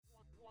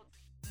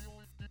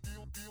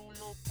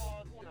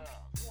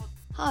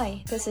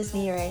Hi, this is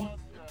Nire.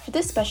 For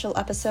this special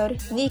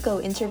episode, Nico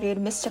interviewed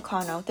Ms.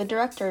 Takano, the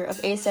director of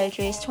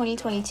ASIJ's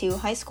 2022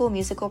 high school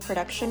musical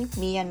production,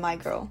 Me and My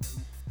Girl.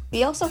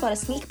 We also got a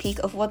sneak peek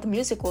of what the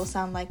music will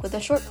sound like with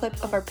a short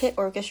clip of our pit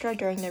orchestra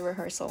during the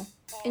rehearsal.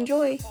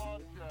 Enjoy!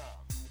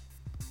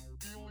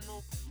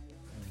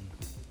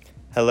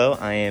 Hello,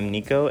 I am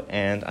Nico,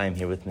 and I'm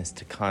here with Ms.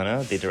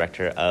 Takano, the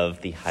director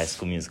of the high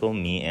school musical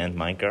Me and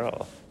My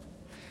Girl.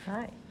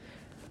 Hi.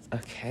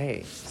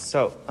 Okay,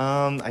 so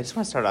I just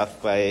want to start off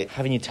by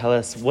having you tell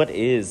us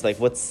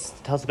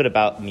tell us a bit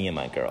about Me and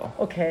My Girl.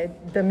 Okay,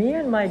 the Me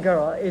and My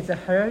Girl is a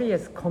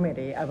hilarious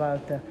comedy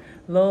about a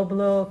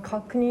low-blow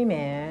Cockney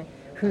man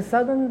who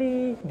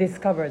suddenly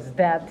discovers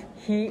that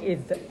he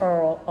is the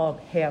Earl of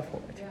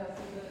Hereford.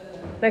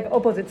 Like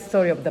opposite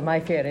story of the My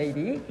Fair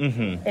Lady,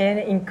 and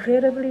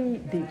incredibly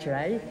rich,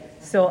 right?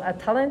 So a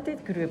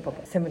talented group of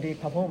 70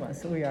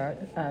 performers. We are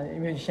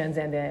musicians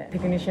and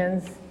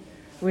technicians.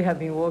 We have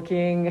been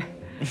working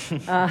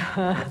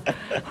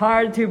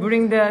hard to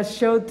bring the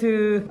show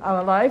to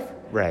our life.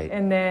 Right.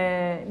 And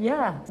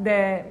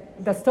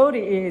the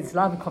story is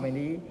love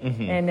comedy.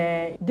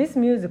 And this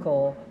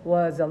musical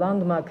was a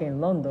landmark in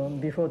London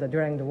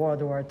during the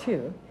World War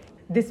II.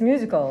 This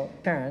musical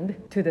turned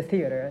to the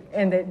theater,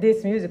 and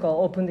this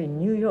musical opened in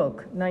New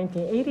York,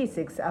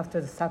 1986,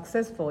 after the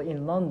successful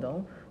in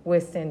London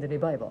West End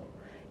revival.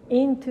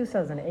 In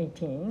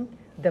 2018,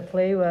 the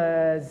play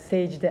was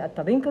staged at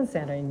the Lincoln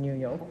Center in New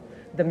York.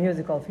 The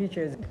musical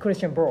features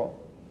Christian Borle.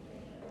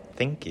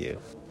 Thank you.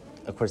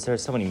 Of course, there are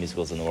so many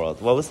musicals in the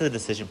world. What was the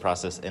decision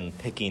process in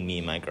picking Me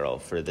and My Girl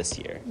for this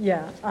year?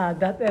 Yeah,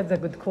 that is a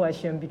good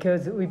question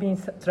because we've been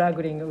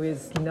struggling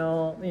with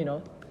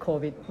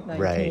COVID-19.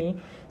 Right.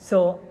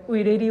 So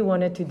we really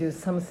wanted to do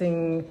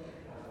something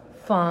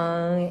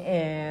fun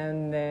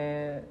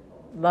and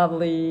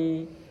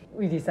lovely.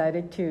 We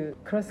decided to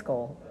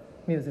classical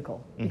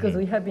musical because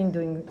we have been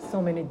doing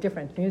so many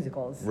different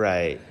musicals.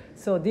 Right.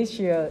 So this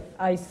year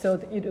I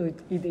thought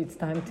it's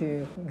time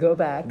to go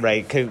back.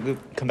 Right,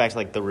 come back to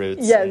like the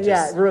roots.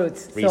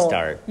 Roots.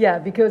 Restart. So,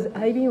 because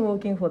I've been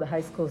working for the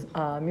high school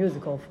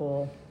musical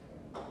for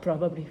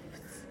probably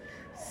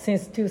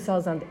since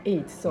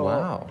 2008. So,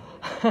 wow.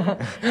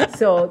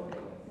 So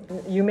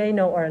you may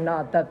know or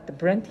not that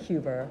Brent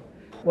Huber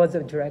was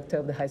the director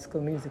of the high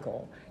school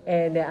musical.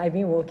 And I've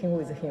been working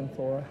with him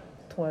for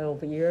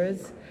 12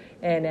 years.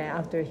 And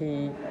after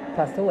he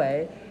passed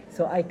away,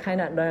 so I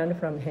kind of learned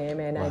from him,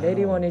 and I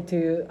really wanted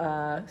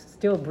to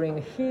still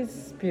bring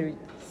his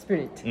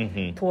spirit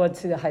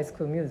towards the high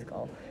school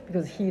musical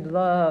because he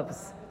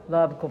loves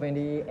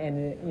comedy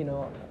and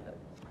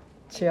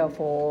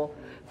cheerful,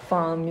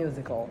 fun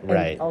musical,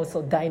 right. And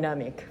also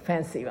dynamic,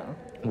 fancy one.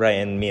 Right,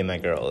 and Me and My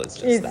Girl is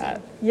just that.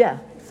 Yeah,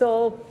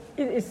 so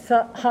it's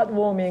a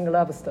heartwarming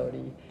love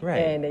story. Right.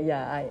 And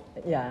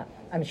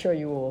I'm sure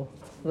you will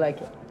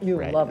like it. You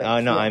will love it. Oh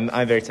no,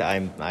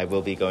 yeah. I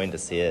will be going to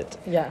see it.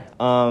 Yeah.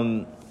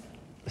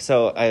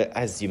 So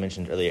as you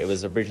mentioned earlier, it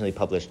was originally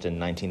published in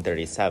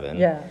 1937.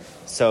 Yeah.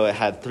 So it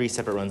had 3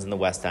 separate runs in the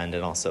West End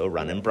and also a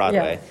run in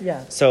Broadway.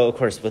 Yeah. So of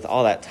course, with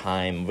all that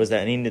time, was there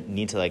any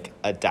need to like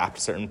adapt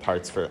certain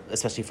parts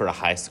especially for a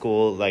high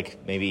school, like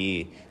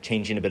maybe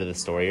changing a bit of the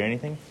story or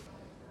anything?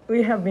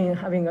 We have been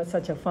having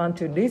such a fun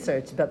to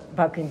research that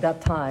back in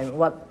that time,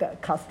 what the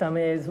custom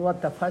is,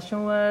 what the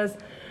fashion was.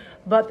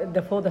 But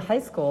for the high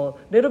school,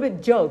 little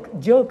bit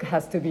joke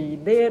has to be a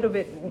little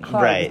bit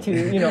hard right.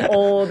 to,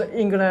 old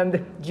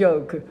England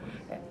joke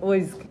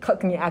with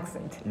Cockney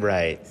accent.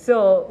 Right.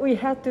 So we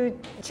had to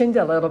change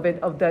a little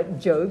bit of the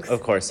jokes.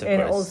 Of course.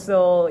 And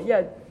also,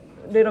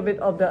 little bit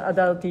of the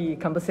adulty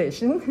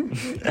conversation.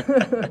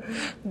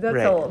 That's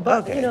right. all.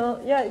 But,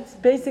 okay. it's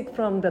basic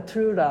from the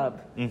true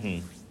love. Mm-hmm.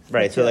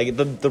 Right, so like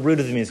the root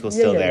of the musical is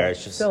still there.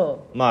 It's just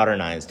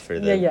modernized for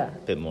the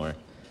bit more.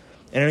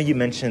 And I know you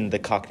mentioned the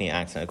Cockney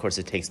accent. Of course,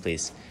 it takes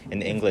place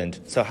in England.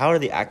 So how are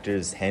the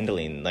actors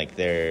handling like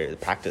their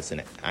practice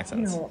in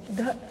accents?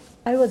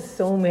 I was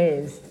so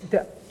amazed.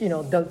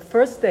 The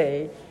first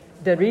day,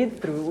 the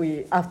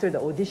read-through, after the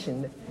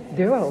audition,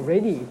 they were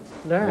already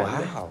learned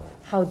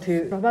how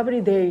to. Probably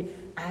they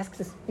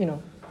asked,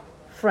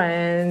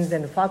 friends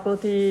and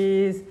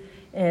faculties,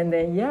 and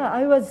then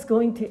I was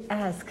going to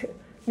ask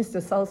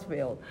Mr.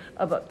 Southfield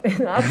about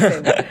an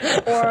accent,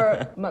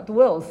 or Matt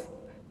Wells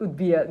would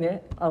be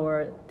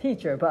our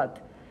teacher, but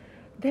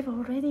they've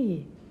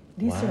already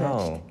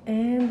researched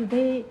and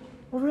they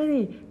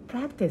already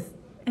practiced.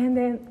 And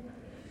then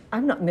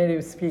I'm not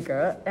native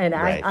speaker, and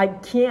I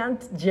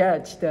can't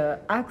judge the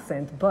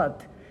accent,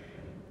 but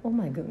oh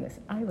my goodness,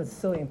 I was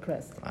so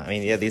impressed. I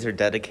mean, these are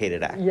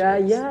dedicated actors.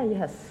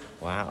 Yes.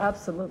 Wow.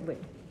 Absolutely.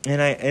 And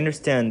I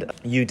understand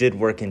you did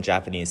work in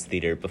Japanese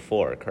theater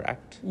before,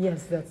 correct?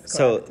 Yes, that's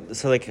correct.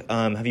 So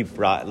have you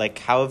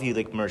how have you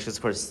merged?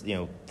 Of course,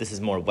 this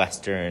is more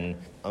Western,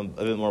 a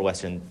bit more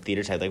Western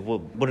theater type.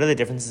 What are the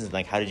differences?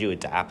 How did you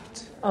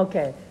adapt?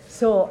 Okay,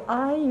 so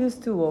I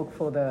used to work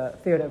for the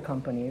theater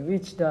company,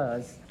 which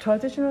does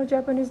traditional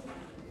Japanese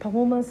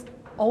performance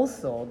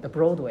also the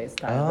Broadway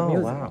style of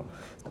music. Wow.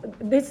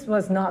 This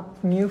was not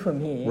new for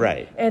me.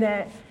 Right. And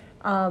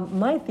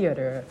my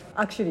theater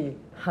actually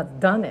had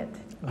done it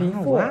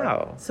before. Oh,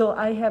 wow. So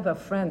I have a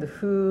friend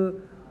who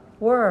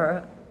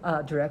were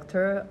a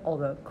director or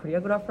a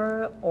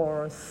choreographer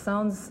or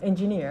sounds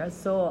engineer.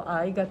 So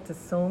I got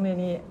so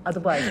many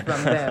advice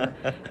from them.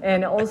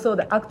 And also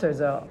the actors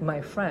are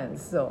my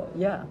friends. So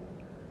yeah.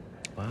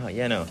 Wow.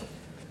 Yeah. No.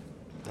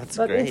 That's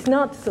but great. But it's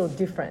not so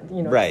different,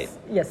 you know. Right.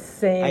 Yes,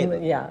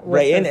 same. Yeah.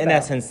 Right. In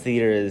essence,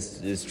 theater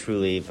is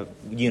truly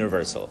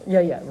universal.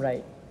 Yeah.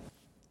 Right.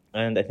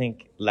 And I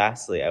think,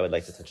 lastly, I would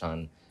like to touch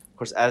on, of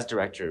course, as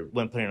director,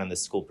 when putting on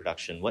this school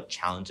production, what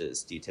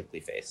challenges do you typically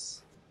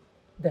face?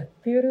 The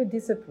theater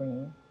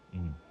discipline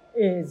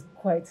is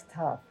quite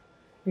tough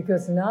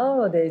because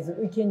nowadays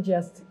we can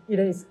just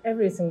erase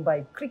everything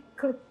by click,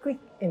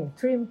 and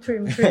trim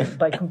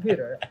by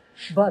computer.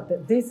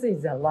 But this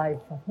is a live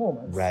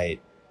performance. Right.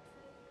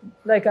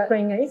 Like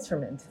playing an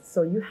instrument.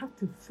 So you have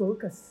to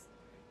focus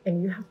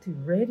and you have to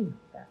ready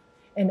that.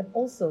 And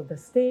also the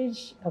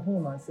stage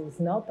performance is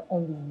not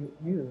only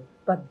you,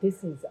 but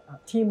this is a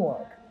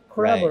teamwork,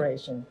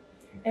 collaboration.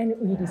 Right. And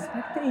we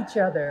respect each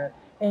other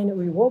and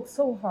we work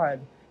so hard,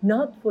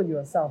 not for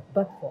yourself,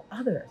 but for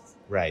others.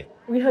 Right.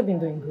 We have been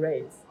doing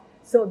great.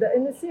 So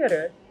in the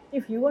theater,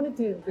 if you want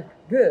to do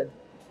good,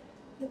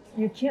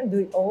 you can't do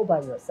it all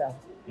by yourself.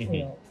 Mm-hmm.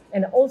 You know?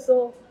 And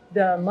also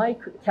my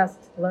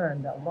cast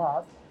learned a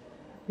lot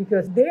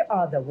because they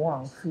are the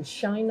ones who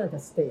shine at the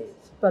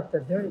stage, but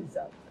there is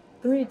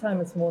 3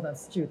 times more than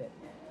student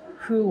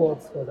who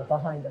works for the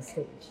behind the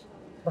stage,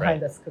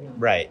 behind the screen.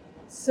 Right.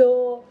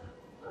 So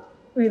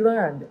we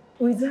learned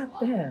without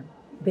them,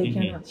 they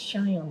cannot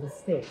shine on the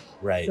stage.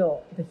 Right.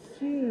 So the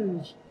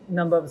huge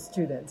number of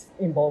students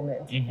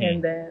involvement,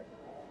 and then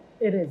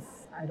it is,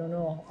 I don't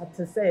know what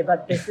to say,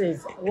 but this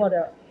is what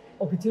an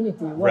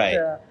opportunity.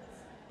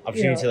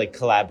 Opportunity to like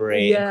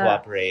collaborate and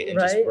cooperate and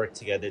just work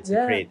together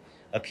to create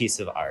a piece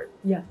of art.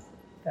 Yes.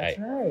 That's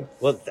right.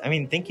 Well, I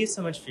mean, thank you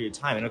so much for your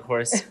time. And of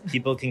course,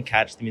 people can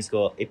catch the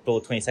musical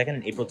April 22nd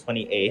and April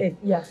 28th.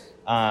 Yes.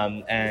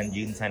 And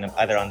you can sign up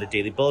either on the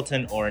Daily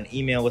Bulletin or an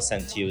email was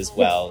sent to you as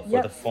well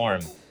for the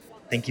form.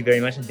 Thank you very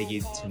much. And thank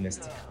you to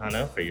Ms.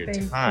 Takano for your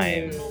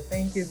time.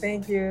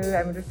 Thank you.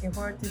 I'm looking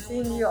forward to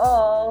seeing you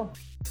all.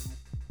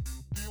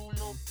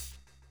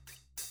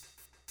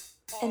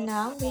 And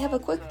now we have a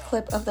quick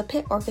clip of the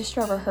pit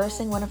orchestra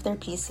rehearsing one of their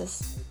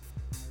pieces.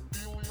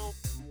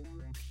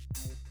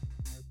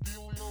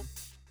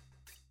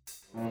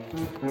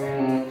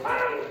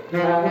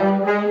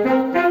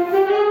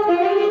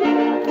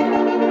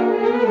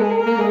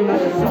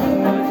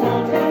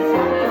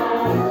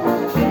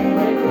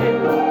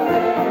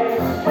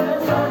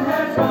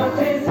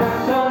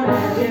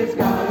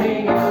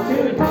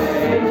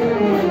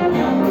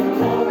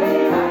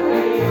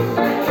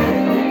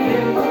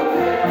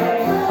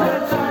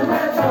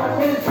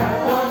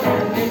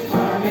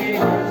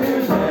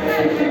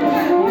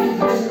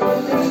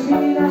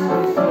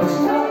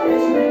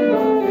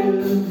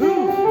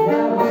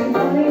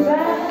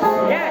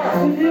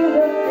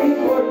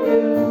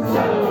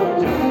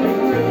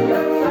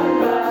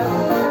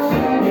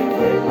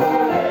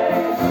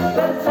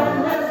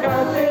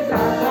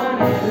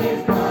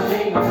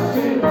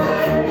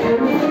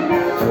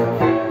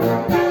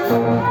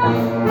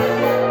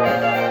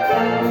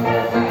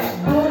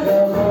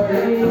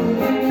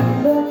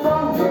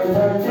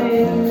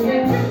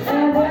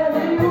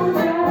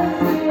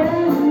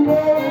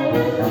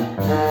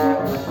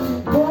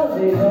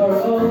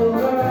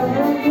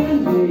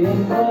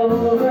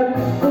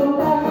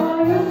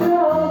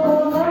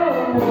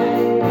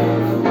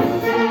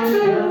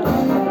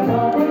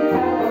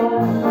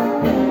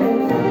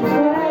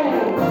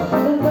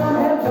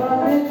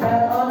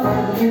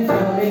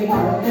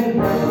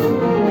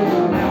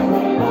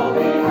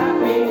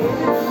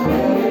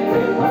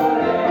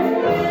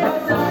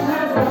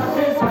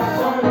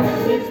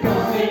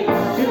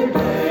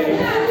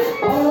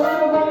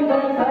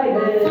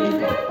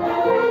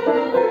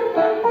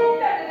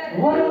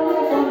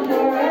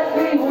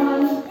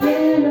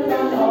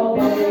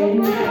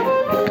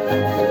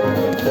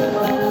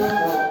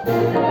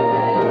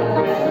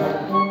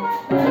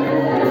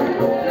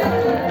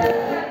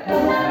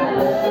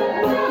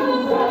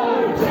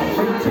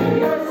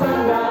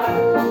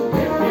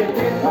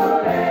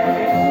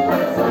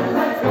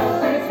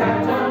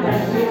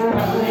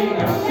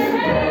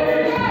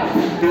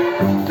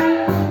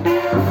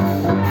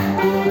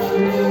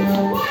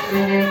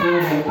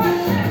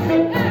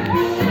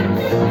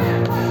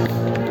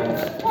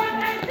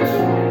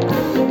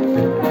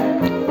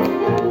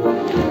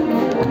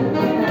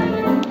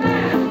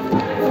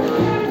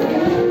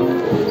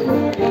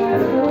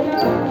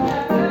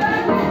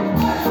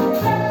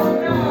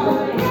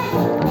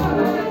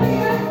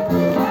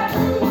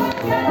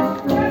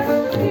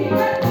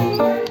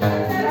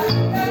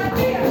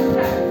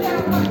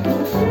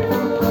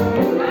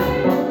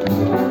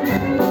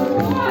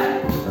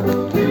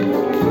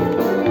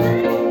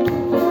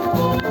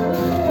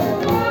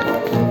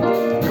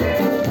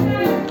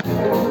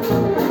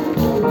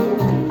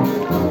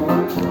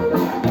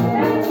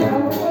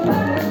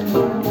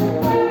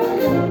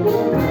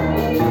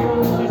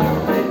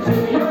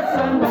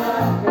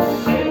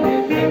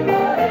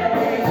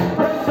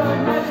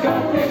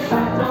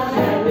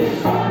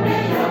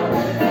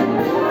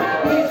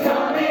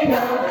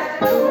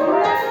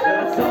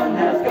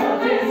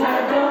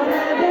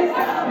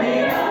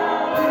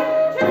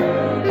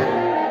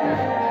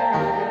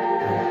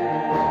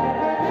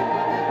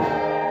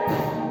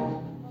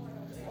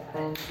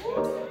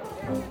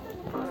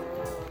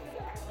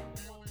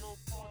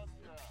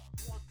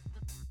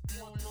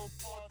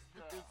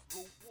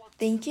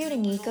 Thank you to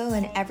Nico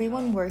and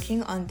everyone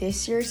working on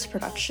this year's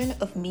production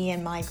of Me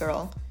and My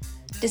Girl.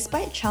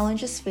 Despite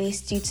challenges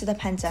faced due to the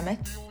pandemic,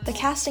 the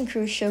cast and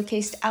crew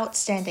showcased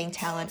outstanding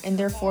talent in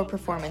their 4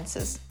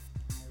 performances.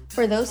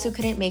 For those who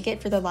couldn't make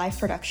it for the live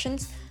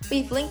productions,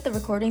 we've linked the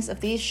recordings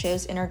of these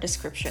shows in our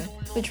description,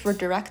 which were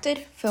directed,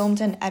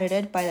 filmed, and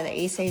edited by the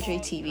ASIJ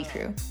TV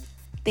crew.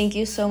 Thank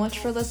you so much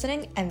for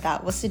listening, and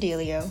that was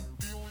Sedelio.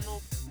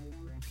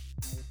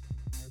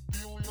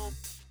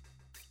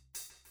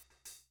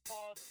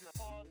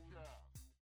 Podcast.